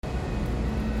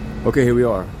Okay, here we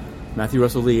are. Matthew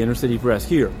Russell Lee, Inner City Press,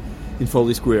 here in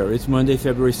Foley Square. It's Monday,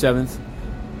 February 7th,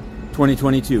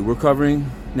 2022. We're covering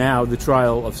now the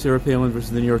trial of Sarah Palin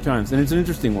versus the New York Times, and it's an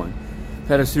interesting one. I've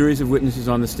had a series of witnesses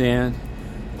on the stand,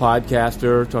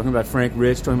 podcaster, talking about Frank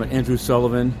Rich, talking about Andrew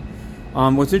Sullivan.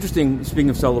 What's interesting, speaking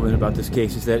of Sullivan, about this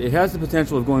case is that it has the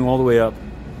potential of going all the way up,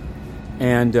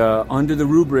 and under the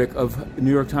rubric of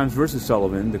New York Times versus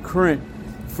Sullivan, the current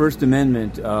First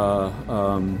Amendment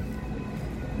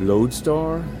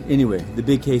lodestar? Anyway, the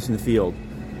big case in the field.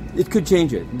 It could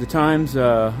change it. The Times,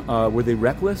 were they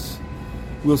reckless?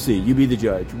 We'll see. You be the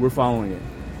judge. We're following it.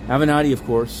 Avenatti, of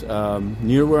course,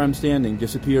 near where I'm standing,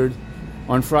 disappeared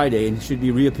on Friday and should be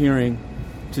reappearing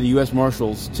to the U.S.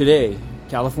 Marshals today,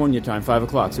 California time, 5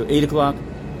 o'clock. So 8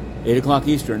 o'clock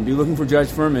Eastern. Be looking for Judge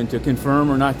Furman to confirm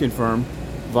or not confirm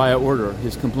via order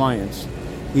his compliance.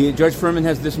 Judge Furman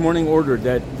has this morning ordered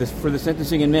that for the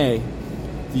sentencing in May,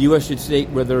 the U.S. should state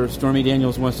whether Stormy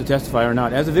Daniels wants to testify or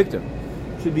not as a victim.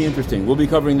 Should be interesting. We'll be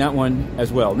covering that one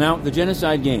as well. Now, the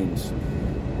Genocide Games.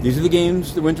 These are the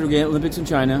games, the Winter Olympics in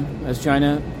China, as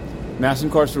China mass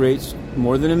incarcerates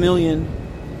more than 1 million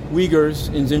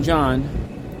Uyghurs in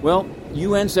Xinjiang. Well,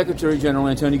 UN Secretary General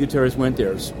Antonio Guterres went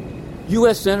there.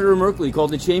 U.S. Senator Merkley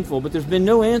called it shameful, but there's been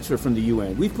no answer from the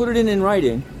UN. We've put it in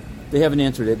writing. They haven't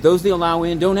answered it. Those they allow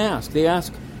in don't ask. They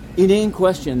ask inane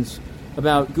questions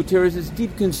about Guterres'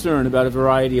 deep concern about a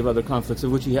variety of other conflicts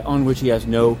on which he has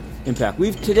no impact.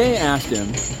 We've today asked him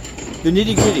the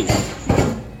nitty-gritty.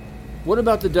 What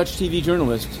about the Dutch TV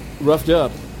journalist roughed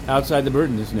up outside the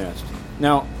bird's nest?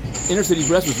 Now, Inner City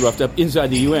Press was roughed up inside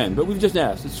the UN, but we've just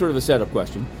asked. It's sort of a setup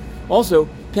question. Also,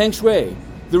 Peng Shuai,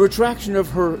 the retraction of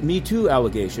her Me Too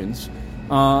allegations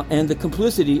and the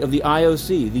complicity of the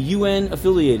IOC, the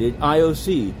UN-affiliated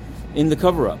IOC, in the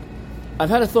cover-up. I've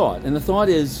had a thought, and the thought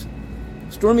is,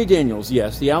 Stormy Daniels,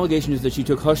 yes, the allegation is that she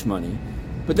took hush money,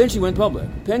 but then she went public.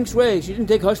 Peng Shuai, she didn't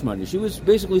take hush money. She was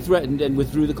basically threatened and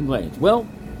withdrew the complaint. Well,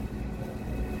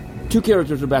 two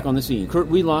characters are back on the scene, Kurt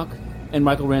Wheelock and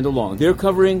Michael Randall Long. They're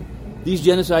covering these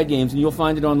genocide games, and you'll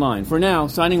find it online. For now,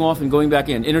 signing off and going back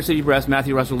in. Inner City Press,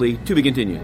 Matthew Russell Lee, to be continued.